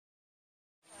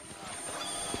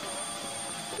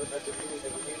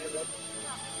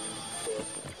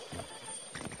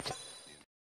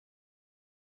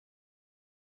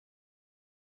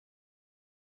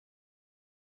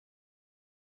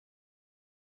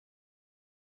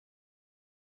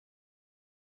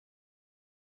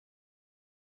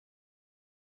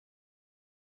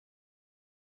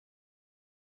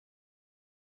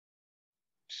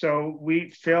So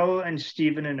Phil and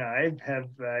Stephen and I have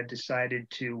decided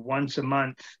to once a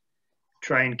month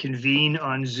try and convene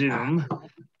on Zoom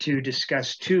to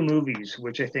discuss two movies,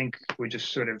 which I think we're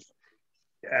just sort of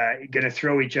going to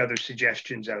throw each other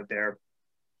suggestions out there,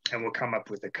 and we'll come up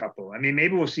with a couple. I mean,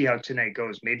 maybe we'll see how tonight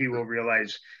goes. Maybe we'll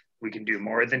realize we can do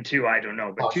more than two. I don't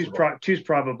know, but two's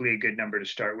probably a good number to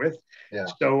start with. Yeah.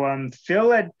 So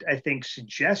Phil had, I think,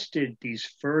 suggested these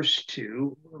first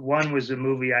two. One was a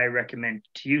movie I recommended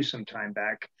to you some time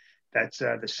back. That's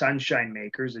The Sunshine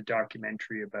Makers, a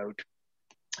documentary about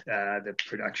the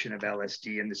production of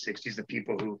LSD in the 60s, the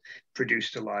people who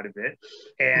produced a lot of it,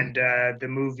 and the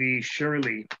movie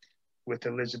Shirley with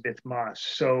Elizabeth Moss.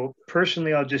 So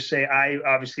personally, I'll just say I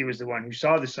obviously was the one who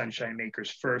saw The Sunshine Makers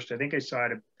first. I think I saw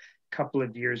it a couple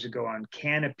of years ago on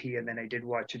Canopy, and then I did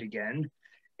watch it again.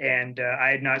 And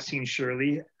I had not seen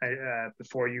Shirley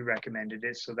before you recommended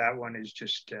it. So that one is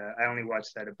just, I only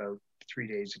watched that about 3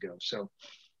 days ago. So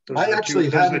those are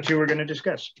the two we're going to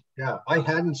discuss. Yeah, I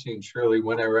hadn't seen Shirley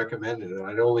when I recommended it.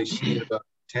 I'd only seen it about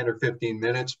 10 or 15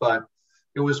 minutes, but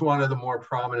it was one of the more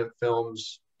prominent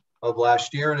films of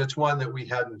last year, and it's one that we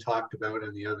hadn't talked about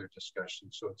in the other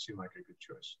discussions, so it seemed like a good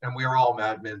choice. And we are all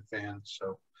Mad Men fans,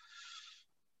 so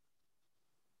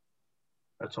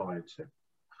that's all I'd say.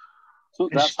 So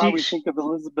that's how we think of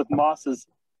Elizabeth Moss, as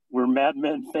we're Mad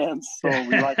Men fans, so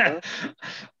we like her.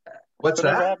 What's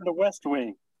that? Whatever happened to West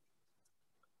Wing?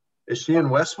 Is she in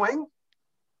West Wing?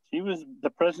 She was the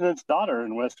president's daughter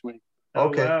in West Wing.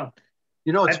 Okay. Oh, wow.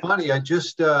 You know, it's funny. I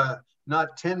just,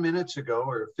 not 10 minutes ago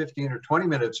or 15 or 20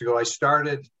 minutes ago, I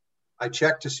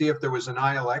checked to see if there was an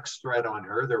ILX thread on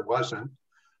her. There wasn't.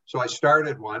 So I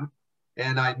started one,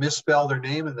 and I misspelled her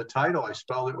name in the title. I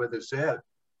spelled it with a Z.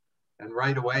 And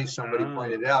right away, somebody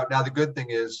pointed out. Now, the good thing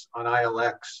is on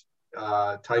ILX,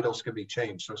 titles can be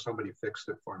changed. So somebody fixed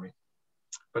it for me.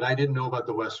 But I didn't know about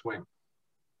the West Wing.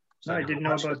 No, I didn't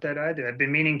know about that either. I've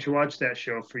been meaning to watch that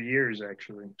show for years,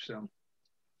 actually. So,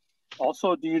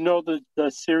 also, do you know the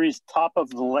series Top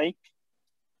of the Lake?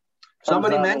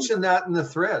 Somebody mentioned that in the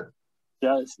thread.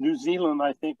 Yeah, it's New Zealand,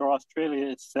 I think, or Australia.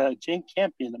 It's Jane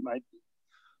Campion, it might be.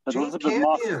 But Jane Elizabeth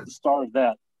Moss is the star of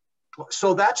that.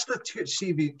 So that's the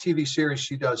TV series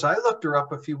she does. I looked her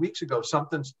up a few weeks ago.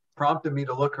 Something's prompted me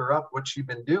to look her up, what she'd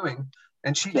been doing.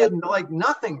 And she did like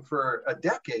nothing for a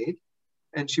decade.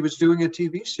 And she was doing a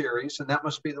TV series, and that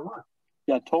must be the one.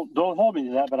 Yeah, don't hold me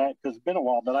to that, but because it's been a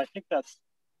while. But I think that's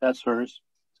hers.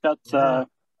 It's got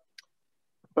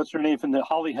what's her name from the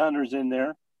Holly Hunter's in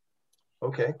there.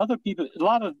 Okay. Other people, a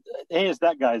lot of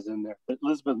that guy's in there, but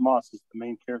Elizabeth Moss is the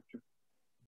main character.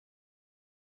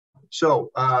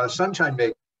 So, Sunshine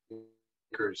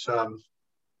Makers. I'll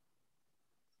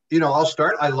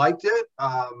start. I liked it.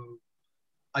 I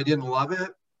didn't love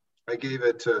it. I gave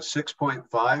it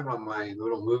 6.5 on my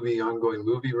little ongoing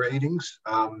movie ratings.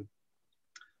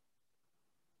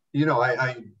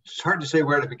 It's hard to say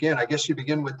where to begin. I guess you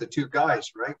begin with the two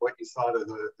guys, right? What you thought of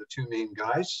the two main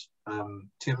guys,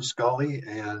 Tim Scully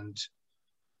and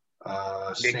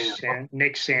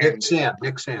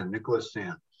Nicholas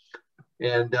Sand.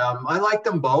 And I liked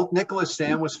them both. Nicholas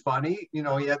Sand was funny. He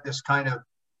had this kind of,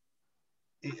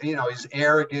 he's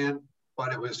arrogant,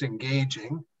 but it was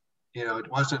engaging.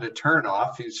 It wasn't a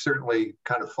turnoff. He's certainly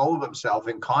kind of full of himself,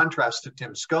 in contrast to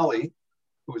Tim Scully,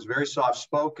 who was very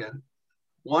soft-spoken.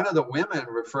 One of the women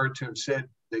referred to him, said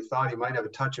they thought he might have a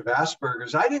touch of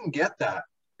Asperger's. I didn't get that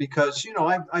because,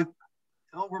 I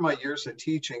over my years of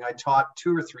teaching, I taught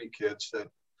 2 or 3 kids that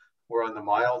were on the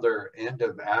milder end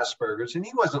of Asperger's, and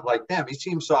he wasn't like them. He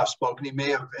seemed soft-spoken. He may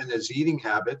have, in his eating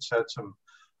habits, had some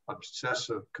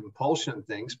obsessive compulsion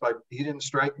things, but he didn't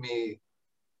strike me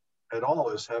at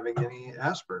all as having any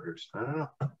Asperger's. I don't know.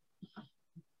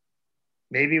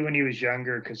 Maybe when he was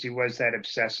younger, because he was that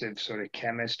obsessive sort of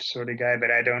chemist sort of guy,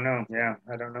 but I don't know. Yeah,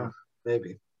 I don't know.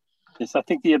 Maybe. Yes, I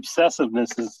think the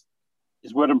obsessiveness is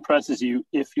what impresses you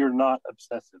if you're not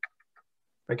obsessive.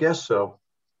 I guess so.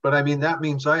 But I mean, that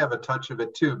means I have a touch of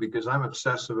it too, because I'm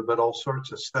obsessive about all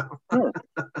sorts of stuff. Sure.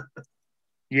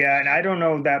 Yeah, and I don't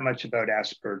know that much about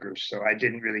Asperger's, so I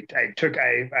didn't really.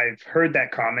 I've heard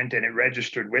that comment and it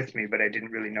registered with me, but I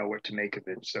didn't really know what to make of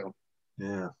it. So.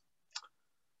 Yeah.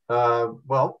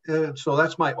 So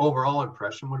that's my overall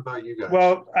impression. What about you guys?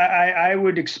 Well, I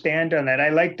would expand on that. I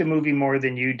liked the movie more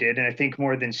than you did, and I think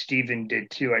more than Steven did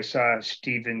too. I saw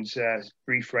Steven's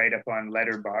brief write-up on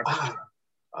Letterboxd.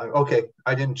 Okay,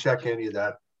 I didn't check any of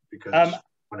that because I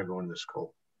want to go into this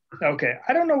cold. Okay,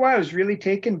 I don't know why I was really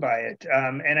taken by it,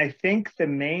 and I think the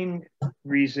main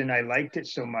reason I liked it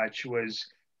so much was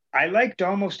I liked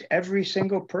almost every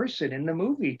single person in the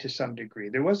movie to some degree.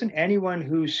 There wasn't anyone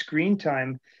whose screen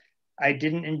time I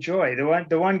didn't enjoy.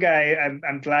 The one guy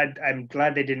I'm glad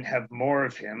they didn't have more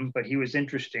of him, but he was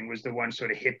interesting. Was the one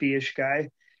sort of hippie-ish guy.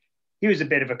 He was a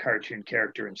bit of a cartoon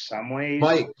character in some ways.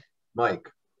 Mike.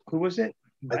 Who was it?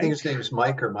 Mike? I think his name is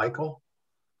Mike or Michael.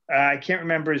 I can't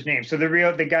remember his name. So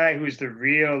the guy who's the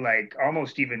real, like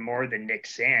almost even more than Nick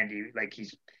Sand.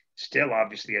 He's still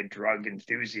obviously a drug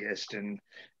enthusiast, and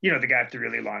the guy with the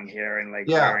really long hair and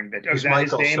wearing the. Oh, is that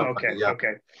his name? Okay, yeah.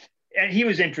 Okay. And he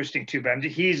was interesting too, but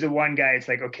he's the one guy. It's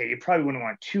like, okay, you probably wouldn't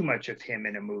want too much of him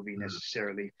in a movie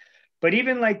necessarily. But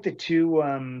even the two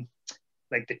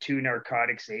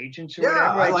narcotics agents or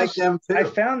whatever, I like them too. I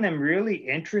found them really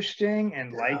interesting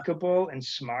and likable and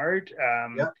smart.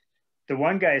 The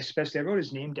one guy, especially, I wrote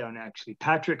his name down actually,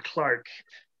 Patrick Clark.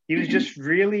 He was just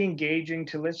really engaging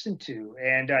to listen to,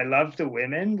 and I loved the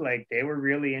women. They were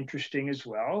really interesting as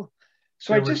well.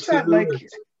 So I just thought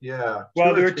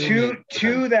well, there were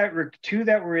two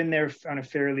that were in there on a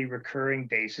fairly recurring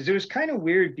basis. It was kind of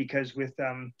weird because with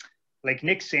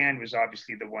Nick Sand was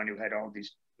obviously the one who had all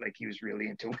these, he was really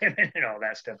into women and all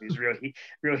that stuff. He was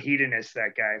real hedonist,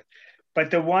 that guy. But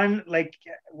the one,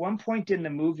 one point in the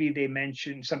movie, they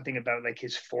mentioned something about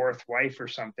his fourth wife or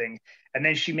something. And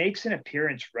then she makes an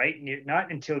appearance not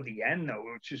until the end though,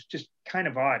 which is just kind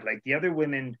of odd. The other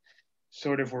women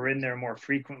sort of were in there more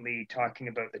frequently talking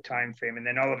about the time frame. And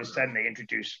then all of a sudden they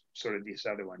introduced sort of this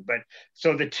other one. But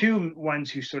so the two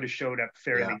ones who sort of showed up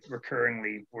fairly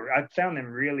recurringly I found them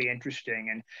really interesting.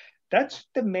 And that's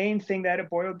the main thing that it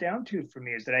boiled down to for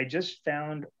me, is that I just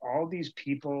found all these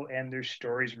people and their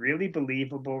stories really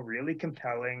believable, really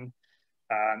compelling.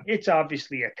 It's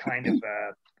obviously a kind of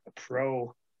a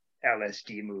pro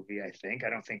LSD movie, I think. I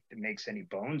don't think it makes any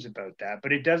bones about that,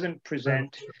 but it doesn't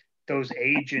present those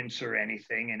agents or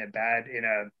anything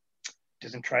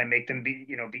doesn't try and make them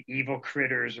be evil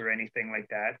critters or anything like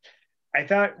that. I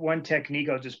thought one technique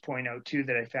I'll just point out too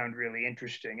that I found really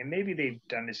interesting, and maybe they've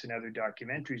done this in other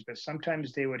documentaries, but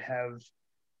sometimes they would have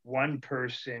one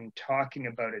person talking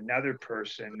about another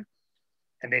person,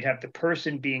 and they'd have the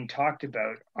person being talked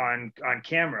about on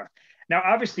camera. Now,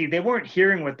 obviously, they weren't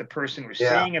hearing what the person was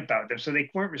saying about them, so they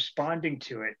weren't responding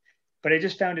to it. But I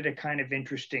just found it a kind of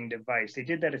interesting device. They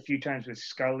did that a few times with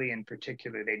Scully in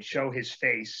particular. They'd show his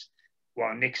face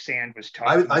while Nick Sand was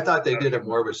talking. I thought they did it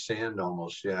more with Sand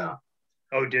almost, yeah.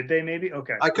 Oh, did they maybe?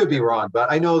 Okay. I could be wrong,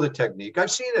 but I know the technique. I've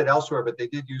seen it elsewhere, but they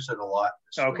did use it a lot.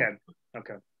 Okay.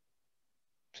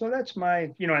 So that's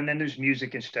my, and then there's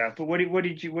music and stuff. But what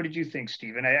did you think,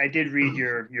 Stephen? I did read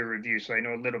your review, so I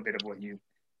know a little bit of what you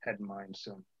had in mind.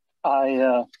 So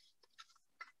I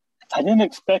didn't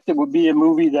expect it would be a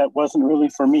movie that wasn't really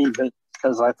for me, but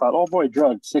because I thought, oh boy,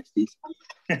 drugs, 60s.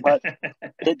 But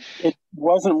it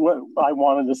wasn't what I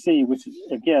wanted to see, which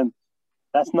again,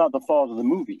 that's not the fault of the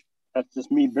movie. That's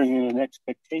just me bringing an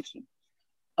expectation.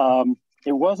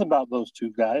 It was about those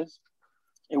two guys.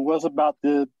 It was about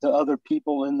the other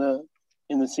people in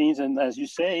the scenes, and as you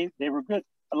say, they were good.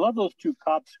 I love those two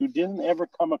cops who didn't ever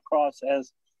come across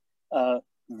as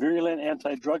virulent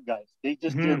anti-drug guys. They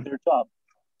just did their job,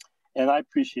 and I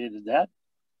appreciated that.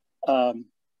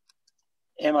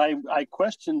 And I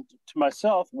questioned to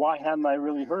myself, why hadn't I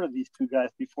really heard of these two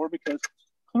guys before? Because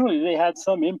clearly they had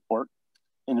some import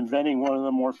in inventing one of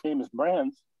the more famous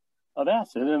brands of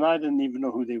acid, and I didn't even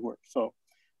know who they were. So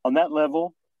on that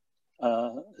level,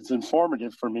 it's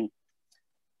informative for me.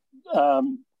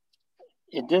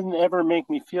 It didn't ever make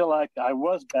me feel like I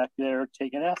was back there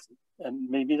taking acid, and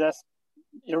maybe that's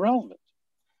irrelevant,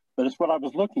 but it's what I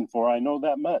was looking for. I know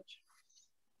that much.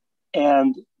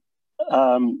 And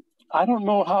I don't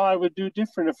know how I would do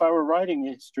different if I were writing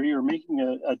history or making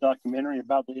a documentary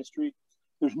about the history.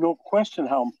 There's no question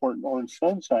how important Orange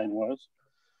Sunshine was,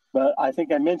 but I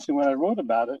think I mentioned when I wrote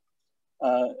about it,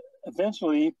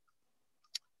 eventually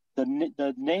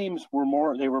the names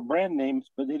were they were brand names,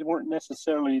 but they weren't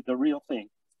necessarily the real thing.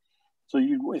 So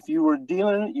if you were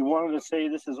dealing it, you wanted to say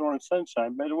this is Orange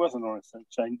Sunshine, but it wasn't Orange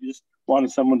Sunshine. You just wanted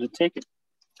someone to take it.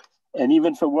 And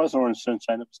even if it was Orange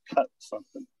Sunshine, it was cut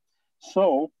something.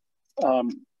 So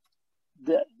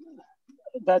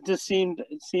that just seemed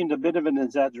a bit of an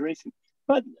exaggeration.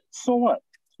 But so what?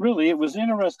 Really, it was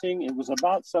interesting. It was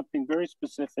about something very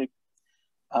specific.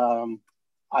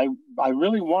 I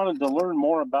really wanted to learn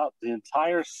more about the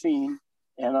entire scene,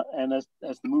 and as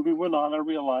the movie went on, I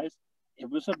realized it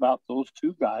was about those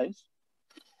two guys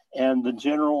and the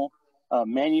general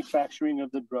manufacturing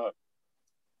of the drug.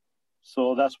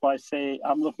 So that's why I say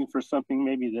I'm looking for something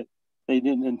maybe that they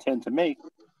didn't intend to make.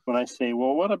 When I say,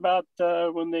 well, what about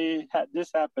when they had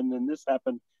this happen and this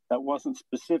happened that wasn't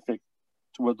specific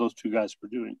to what those two guys were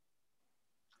doing?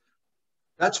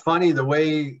 That's funny the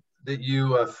way that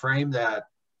you frame that.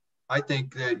 I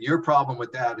think that your problem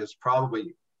with that is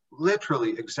probably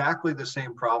literally exactly the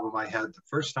same problem I had the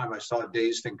first time I saw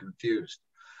Dazed and Confused.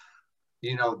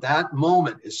 You know, that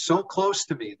moment is so close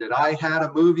to me that I had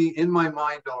a movie in my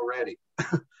mind already.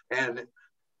 and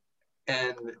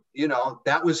you know,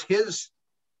 that was his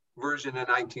version in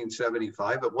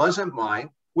 1975. It wasn't mine,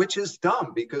 which is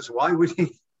dumb, because why would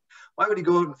he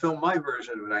go out and film my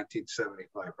version of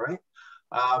 1975, right?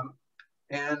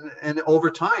 And over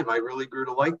time, I really grew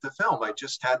to like the film. I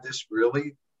just had this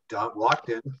really dumb, walked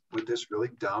in with this really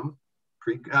dumb,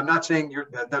 I'm not saying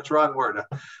that's the wrong word.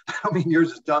 I don't mean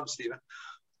yours is dumb, Stephen.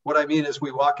 What I mean is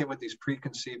we walk in with these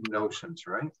preconceived notions,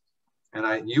 right?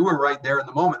 And you were right there in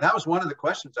the moment. That was one of the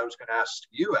questions I was going to ask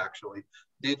you, actually.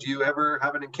 Did you ever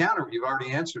have an encounter? You've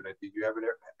already answered it. Did you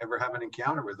ever have an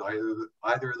encounter with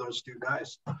either of those two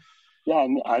guys? Yeah,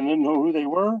 I didn't know who they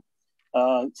were.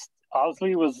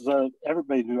 Owsley was,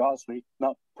 everybody knew Owsley,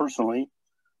 not personally,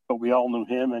 but we all knew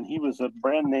him. And he was a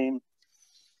brand name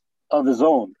of his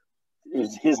own.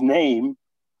 His name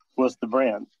was the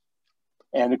brand.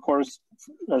 And of course,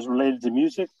 as related to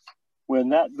music, when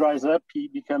that dries up, he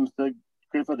becomes the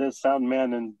Grateful Dead sound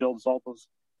man and builds all those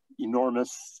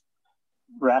enormous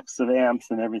racks of amps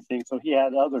and everything. So he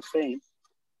had other fame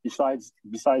besides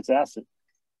acid.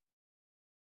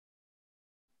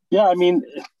 Yeah, I mean,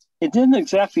 it didn't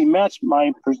exactly match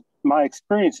my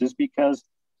experiences, because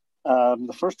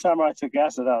the first time I took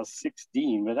acid, I was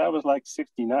 16, but that was like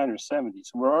 69 or 70.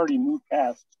 So we're already moved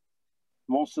past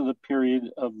most of the period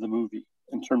of the movie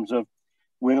in terms of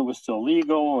when it was still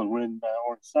legal and when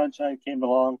Orange Sunshine came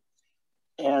along.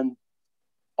 And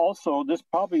also, this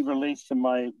probably relates to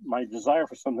my desire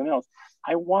for something else.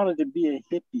 I wanted to be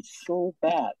a hippie so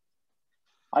bad.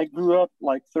 I grew up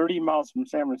like 30 miles from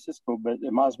San Francisco, but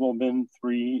it might as well have been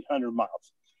 300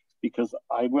 miles, because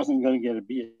I wasn't going to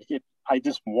be a hippie. I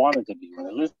just wanted to be. When I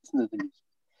listened to the music,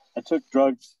 I took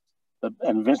drugs,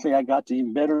 and eventually I got to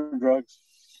even better drugs.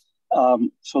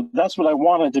 So that's what I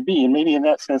wanted to be. And maybe in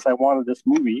that sense, I wanted this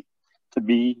movie to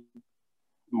be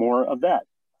more of that.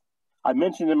 I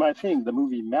mentioned in my thing the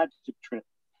movie Magic Trip,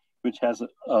 which has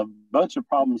a bunch of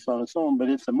problems on its own, but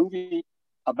it's a movie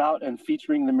about and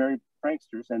featuring the Merry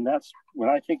Pranksters. And that's, when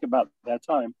I think about that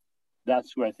time,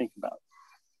 that's who I think about.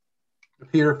 The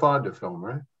Peter Fonda film,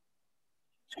 right?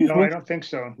 Excuse me? I don't think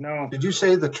so. No. Did you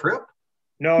say The Trip?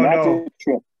 No, Magic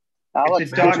Trip.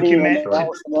 It's a documentary.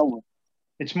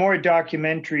 It's more a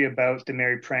documentary about the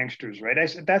Merry Pranksters, right?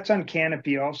 That's on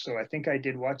Canopy also. I think I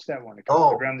did watch that one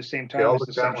around the same time as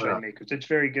the Sunshine Makers. It's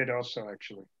very good also,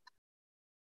 actually.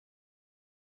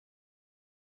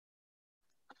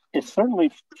 It's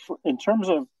certainly, in terms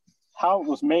of how it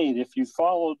was made, if you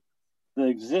followed the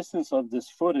existence of this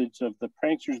footage of the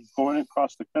pranksters going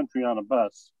across the country on a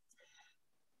bus,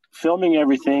 filming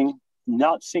everything,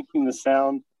 not syncing the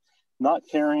sound, not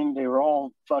caring. They were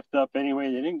all fucked up anyway.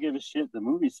 They didn't give a shit. The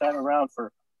movie sat around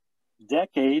for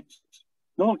decades.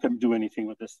 No one could do anything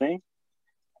with this thing.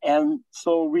 And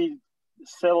so we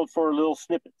settled for little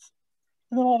snippets.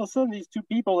 And then all of a sudden, these two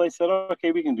people, they said,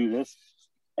 okay, we can do this.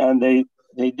 And they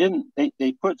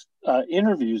put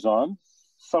interviews on,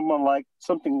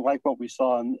 something like what we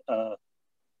saw in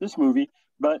this movie,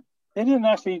 but they didn't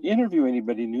actually interview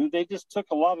anybody new. They just took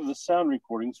a lot of the sound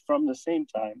recordings from the same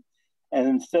time, and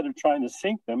instead of trying to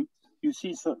sync them, you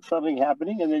see something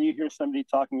happening, and then you hear somebody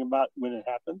talking about when it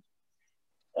happened.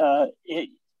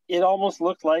 It almost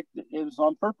looked like it was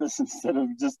on purpose, instead of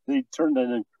just they turned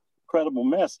an incredible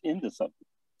mess into something.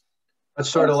 That's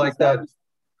sort of like that.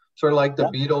 Sort of like the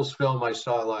Beatles film I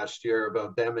saw last year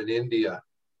about them in India.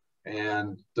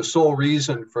 And the sole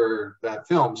reason for that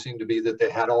film seemed to be that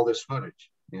they had all this footage,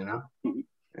 you know,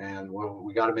 and well,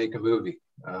 we got to make a movie.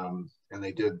 And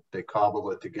they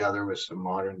cobbled it together with some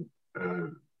modern,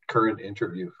 current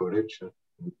interview footage and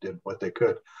did what they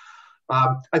could.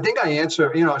 I think I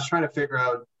answered, I was trying to figure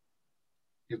out,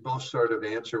 you both sort of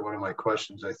answer one of my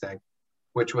questions, I think,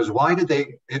 which was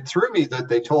it threw me that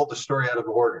they told the story out of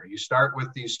order. You start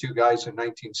with these two guys in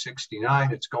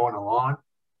 1969, it's going along.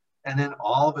 And then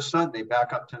all of a sudden they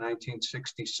back up to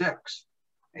 1966.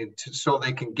 so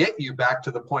they can get you back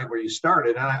to the point where you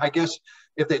started. And I guess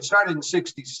if they'd started in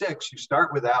 66, you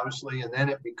start with Owsley and then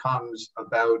it becomes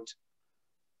about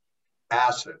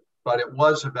acid. But it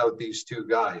was about these two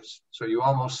guys. So you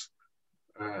almost,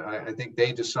 I think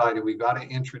they decided we got to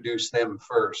introduce them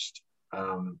first.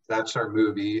 That's our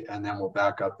movie. And then we'll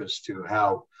back up as to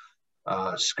how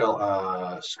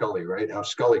Scully, right? How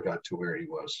Scully got to where he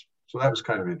was. So that was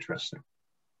kind of interesting.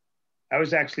 I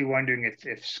was actually wondering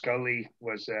if Scully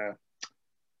was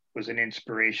an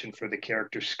inspiration for the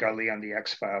character Scully on the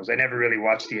X-Files. I never really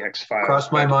watched the X-Files.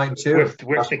 Crossed my mind too.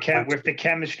 With the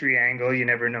chemistry angle, you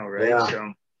never know, right? Yeah.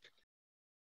 So,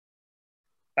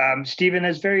 Stephen,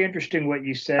 that's very interesting what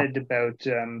you said about.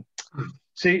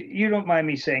 So you don't mind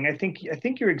me saying, I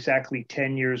think you're exactly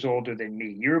 10 years older than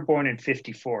me. You were born in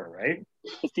 54, right?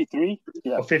 53.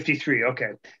 Yeah. Oh, 53.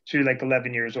 Okay, so you're like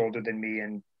 11 years older than me,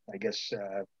 and I guess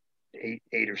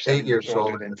 8 or 7 years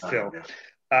older than Phil.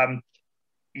 Yeah.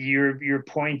 Your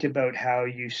point about how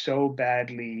you so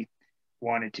badly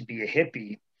wanted to be a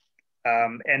hippie,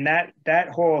 and that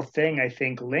whole thing, I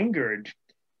think, lingered.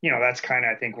 That's kind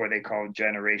of, I think, what they call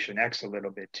Generation X a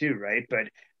little bit too, right? But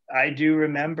I do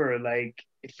remember, like,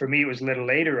 for me, it was a little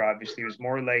later, obviously. It was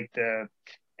more like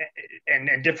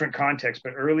and different context,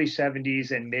 but early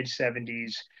 70s and mid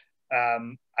 70s.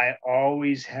 I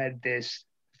always had this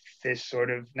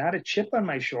sort of, not a chip on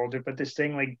my shoulder, but this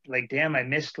thing like, damn, I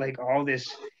missed like all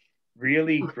this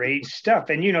really great stuff.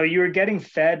 And, you were getting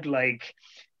fed like,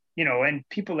 and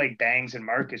people like Bangs and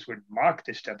Marcus would mock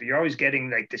this stuff. You're always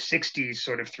getting like the 60s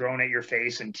sort of thrown at your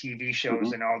face, and TV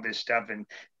shows and all this stuff, and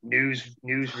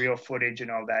newsreel footage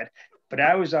and all that. But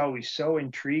I was always so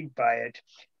intrigued by it.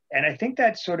 And I think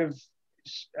that sort of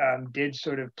did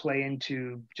sort of play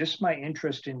into just my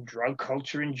interest in drug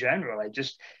culture in general.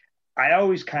 I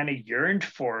always kind of yearned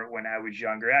for it when I was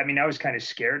younger. I mean, I was kind of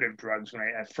scared of drugs when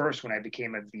I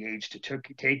became of the age to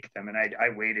take them. And I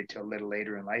waited till a little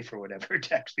later in life or whatever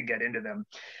to actually get into them.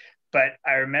 But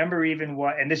I remember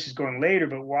and this is going later,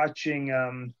 but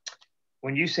watching,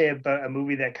 when you say about a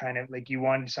movie that kind of like you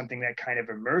wanted something that kind of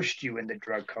immersed you in the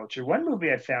drug culture, one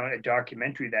movie I found, a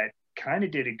documentary that kind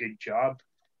of did a good job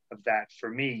of that for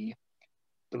me,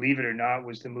 believe it or not,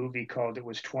 was the movie called It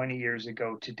Was 20 Years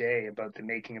Ago Today, about the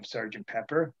making of Sgt.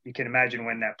 Pepper. You can imagine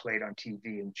when that played on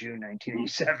TV in June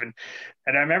 1987.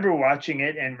 And I remember watching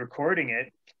it and recording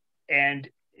it. And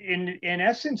in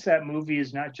essence, that movie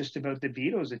is not just about the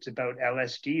Beatles, it's about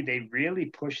LSD. They really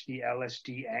push the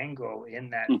LSD angle in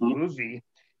that movie.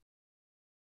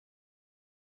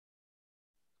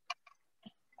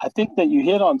 I think that you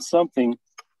hit on something.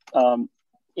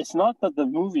 It's not that the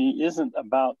movie isn't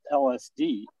about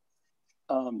LSD.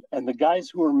 And the guys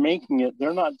who are making it,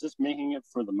 they're not just making it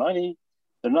for the money.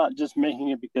 They're not just making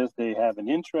it because they have an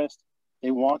interest.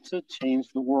 They want to change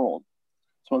the world.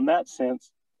 So in that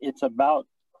sense, it's about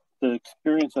the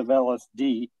experience of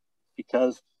LSD,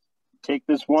 because take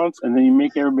this once and then you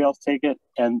make everybody else take it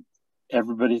and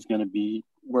everybody's going to be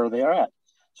where they are at.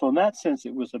 So in that sense,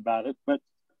 it was about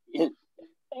it.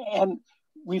 And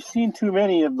we've seen too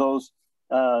many of those.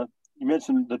 You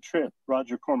mentioned The Trip,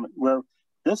 Roger Corman, where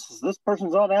this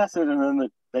person's on acid, and then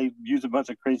they use a bunch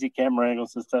of crazy camera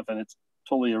angles and stuff, and it's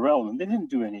totally irrelevant. They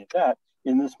didn't do any of that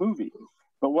in this movie.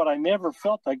 But what I never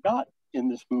felt I got in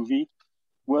this movie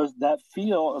was that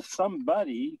feel of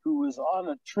somebody who was on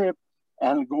a trip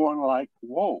and going like,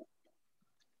 whoa,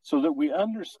 so that we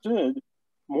understood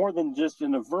more than just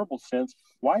in a verbal sense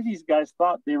why these guys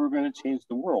thought they were going to change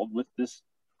the world with this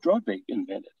drug they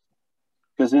invented.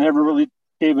 Because they never really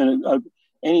gave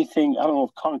anything, I don't know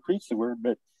if concrete's the word,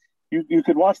 but you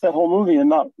could watch that whole movie and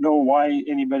not know why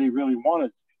anybody really wanted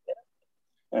to do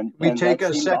that. And we take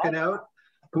a second out.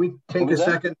 Can we take a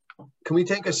second? Can we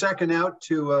take a second out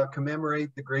to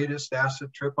commemorate the greatest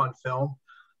acid trip on film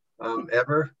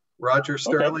ever? Roger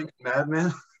Sterling, okay. Mad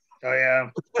Men. Oh yeah.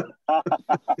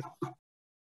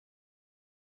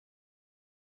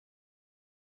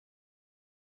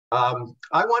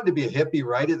 I wanted to be a hippie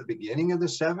right at the beginning of the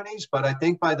 70s, but I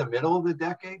think by the middle of the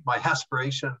decade, my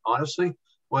aspiration, honestly,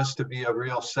 was to be a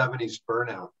real 70s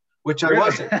burnout, which I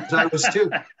wasn't, because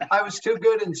I was too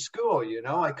good in school, you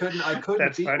know. I couldn't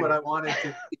be funny. What I wanted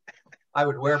to be. I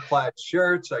would wear plaid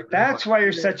shirts. That's why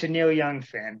you're such a Neil Young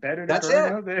fan. Better to That's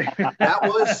burn it.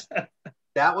 Out.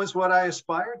 That was what I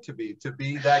aspired to be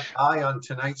that guy on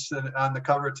the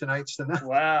cover of Tonight's the Night.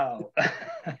 Wow.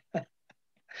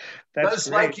 That's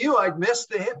like you, I'd missed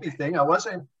the hippie thing. I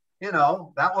wasn't,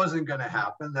 that wasn't going to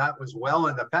happen. That was well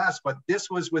in the past, but this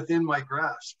was within my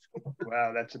grasp.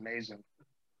 Wow, that's amazing.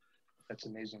 That's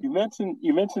amazing.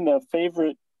 You mentioned a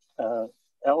favorite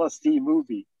LSD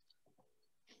movie.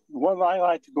 one I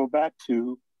like to go back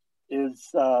to is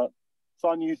it's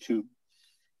on YouTube,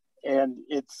 and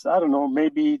it's, I don't know,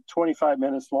 maybe 25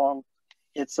 minutes long.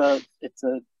 It's a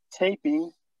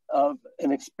taping of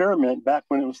an experiment back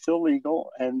when it was still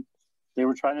legal, and they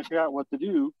were trying to figure out what to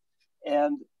do.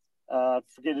 And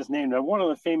forget his name now. One of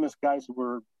the famous guys who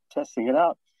were testing it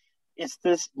out. It's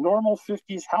this normal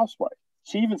 50s housewife.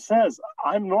 She even says,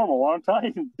 "I'm normal, aren't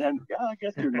I?" And yeah, I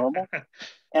guess you're normal.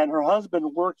 And her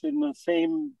husband worked in the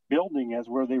same building as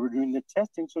where they were doing the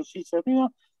testing. So she said,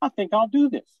 I think I'll do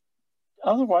this.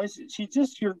 Otherwise, she's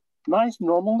just your nice,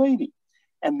 normal lady.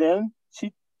 And then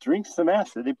she drinks some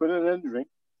acid. They put it in a drink.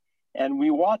 And we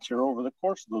watch her over the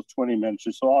course of those 20 minutes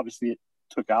or so. Obviously, it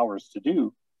took hours to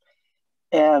do.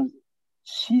 And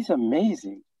she's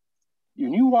amazing.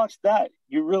 When you watch that,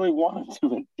 you really want to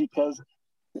do it because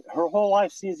her whole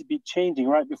life seems to be changing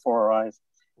right before our eyes.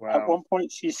 Wow. At one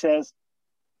point, she says,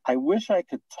 "I wish I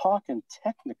could talk in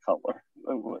Technicolor."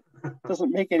 It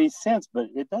doesn't make any sense, but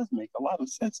it does make a lot of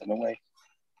sense in a way.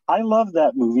 I love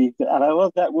that movie, and I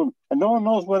love that woman. And no one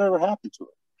knows whatever happened to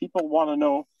her. People want to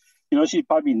know, she'd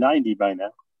probably be 90 by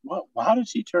now. How did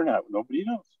she turn out? Nobody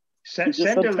knows. Send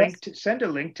a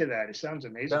link to that. It sounds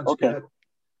amazing. Sounds good.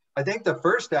 I think the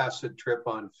first acid trip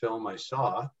on film I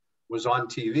saw was on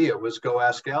TV. It was Go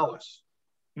Ask Alice.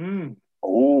 Mm.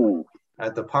 Oh.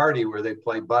 At the party where they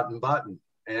play Button Button.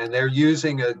 And they're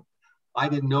using I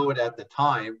didn't know it at the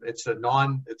time. It's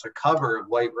a cover of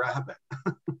White Rabbit.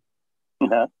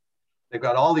 Uh-huh. They've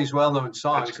got all these well-known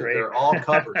songs and they're all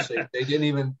covers. They didn't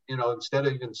even, instead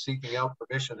of even seeking out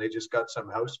permission, they just got some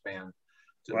house band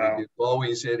to do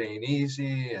Bowie's It Ain't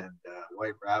Easy and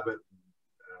White Rabbit and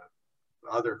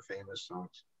other famous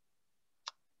songs.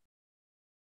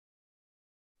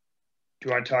 Do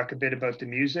you want to talk a bit about the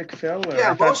music, Phil?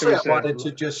 Yeah, mostly I wanted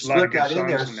to just slip that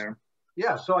in there.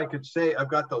 Yeah, so I could say I've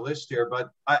got the list here, but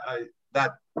I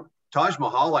that Taj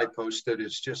Mahal I posted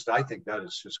is just, I think that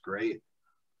is just great.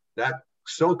 That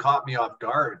so caught me off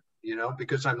guard,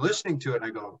 because I'm listening to it and I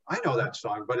go, I know that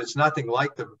song, but it's nothing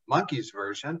like the Monkees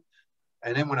version.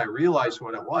 And then when I realized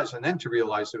what it was, and then to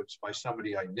realize it was by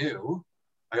somebody I knew,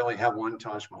 I only have one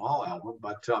Taj Mahal album,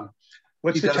 but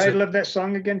what's the title of that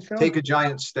song again, Phil? Take a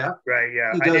Giant Step. Right,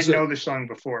 yeah. I didn't know the song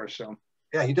before, so.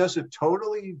 Yeah, he does it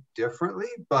totally differently,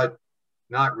 but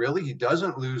not really. He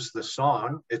doesn't lose the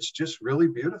song. It's just really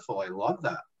beautiful. I love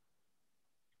that.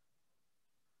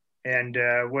 And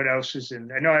what else is in?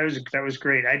 No, that was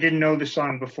great. I didn't know the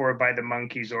song before by the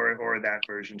Monkees or that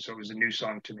version, so it was a new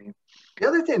song to me. The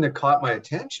other thing that caught my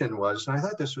attention was, and I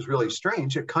thought this was really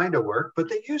strange, it kind of worked, but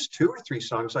they used 2 or 3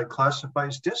 songs I'd classify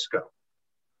as disco.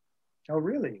 Oh,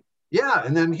 really? Yeah,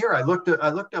 and then here I looked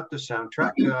up the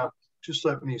soundtrack. Just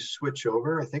let me switch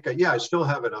over. I think I still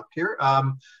have it up here.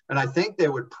 And I think they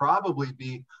would probably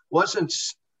be, wasn't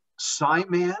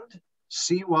Cymande,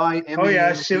 C-Y-M-A-N-D? Oh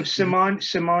yeah, Cymande.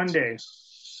 Cymande.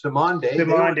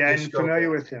 I'm familiar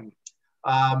with him.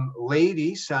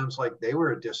 Lady sounds like they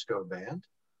were a disco band.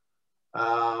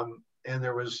 And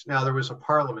there was a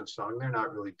Parliament song. They're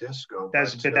not really disco.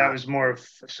 But that was more of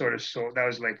sort of soul. That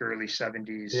was like early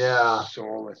 70s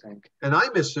soul, I think. And I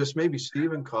missed this. Maybe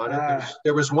Stephen caught it.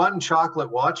 There was one Chocolate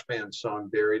Watch Band song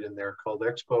buried in there called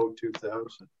Expo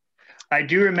 2000. I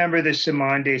do remember the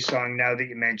Cymande song now that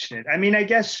you mention it. I mean, I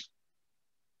guess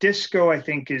disco, I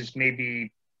think, is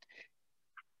maybe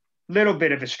little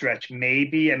bit of a stretch,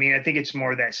 maybe. I mean, I think it's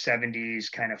more that 70s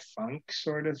kind of funk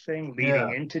sort of thing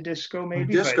leading into disco,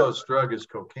 maybe. Disco's drug is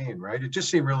cocaine, right? It just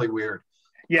seemed really weird.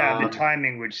 Yeah, the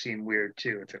timing would seem weird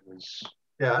too if it was.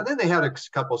 Yeah, and then they had a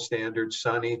couple standards,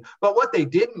 Sunny. But what they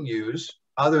didn't use,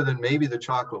 other than maybe the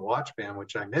Chocolate Watch Band,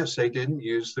 which I missed, they didn't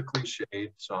use the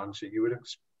cliched songs that you would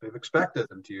have expected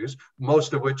them to use,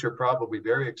 most of which are probably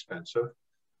very expensive.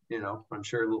 I'm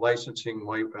sure licensing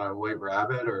White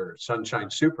Rabbit or Sunshine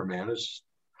Superman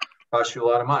cost you a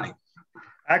lot of money.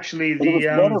 Actually, it was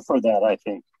better for that, I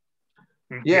think.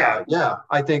 Yeah.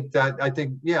 I think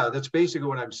that's basically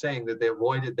what I'm saying, that they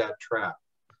avoided that trap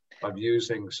of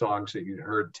using songs that you'd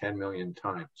heard 10 million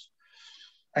times.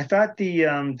 I thought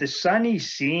the sunny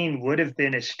scene would have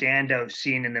been a standout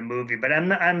scene in the movie, but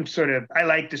I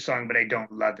like the song, but I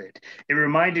don't love it. It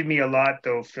reminded me a lot,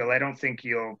 though, Phil. I don't think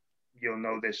you'll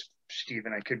know this,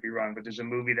 Stephen. I could be wrong, but there's a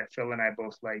movie that Phil and I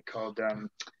both like called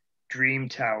Dream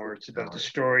Tower. It's about the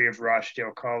story of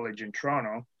Rochdale College in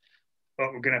Toronto.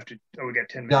 But we're gonna have to. Oh, we got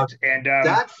 10 minutes. Now, and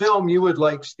that film you would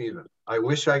like, Stephen. I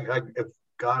wish I got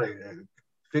to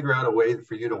figure out a way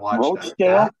for you to watch Rochdale?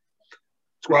 that.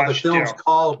 Well, the film's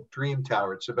called Dream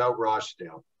Tower. It's about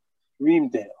Rochdale.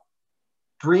 Dream Tower.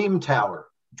 Dream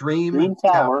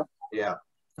Tower. Yeah.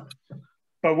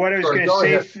 But what I was Sorry, going to go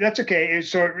say, ahead. that's okay.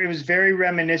 It was very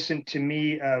reminiscent to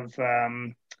me of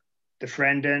the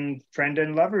friend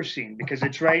and lover scene, because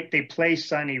it's right. They play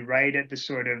Sunny right at the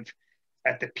sort of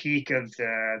at the peak of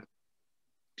the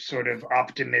sort of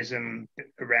optimism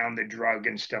around the drug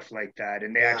and stuff like that.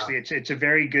 And they Yeah. actually, it's a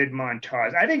very good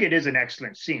montage. I think it is an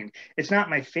excellent scene. It's not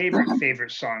my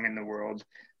favorite song in the world,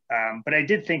 but I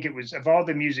did think it was, of all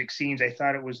the music scenes, I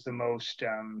thought it was the most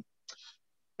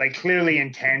like clearly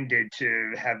intended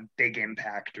to have big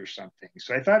impact or something.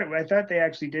 So I thought they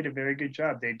actually did a very good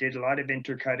job. They did a lot of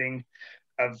intercutting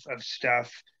of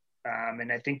stuff.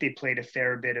 And I think they played a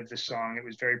fair bit of the song. It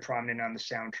was very prominent on the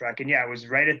soundtrack. And yeah, it was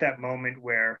right at that moment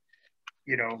where,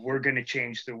 we're going to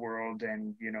change the world.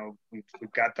 And,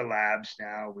 we've got the labs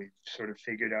now. We've sort of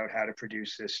figured out how to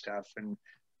produce this stuff. And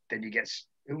then you get,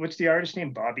 what's the artist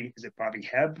name? Bobby, is it Bobby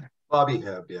Hebb? Bobby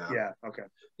Hebb, yeah. Yeah, okay.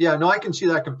 Yeah, no, I can see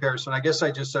that comparison. I guess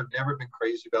I've never been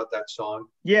crazy about that song.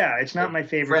 Yeah, it's not my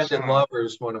favorite Friend song. and Lover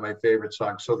is one of my favorite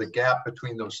songs. So the gap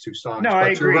between those two songs. No, but I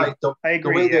agree. You're right. I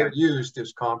agree. The way they're used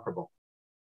is comparable.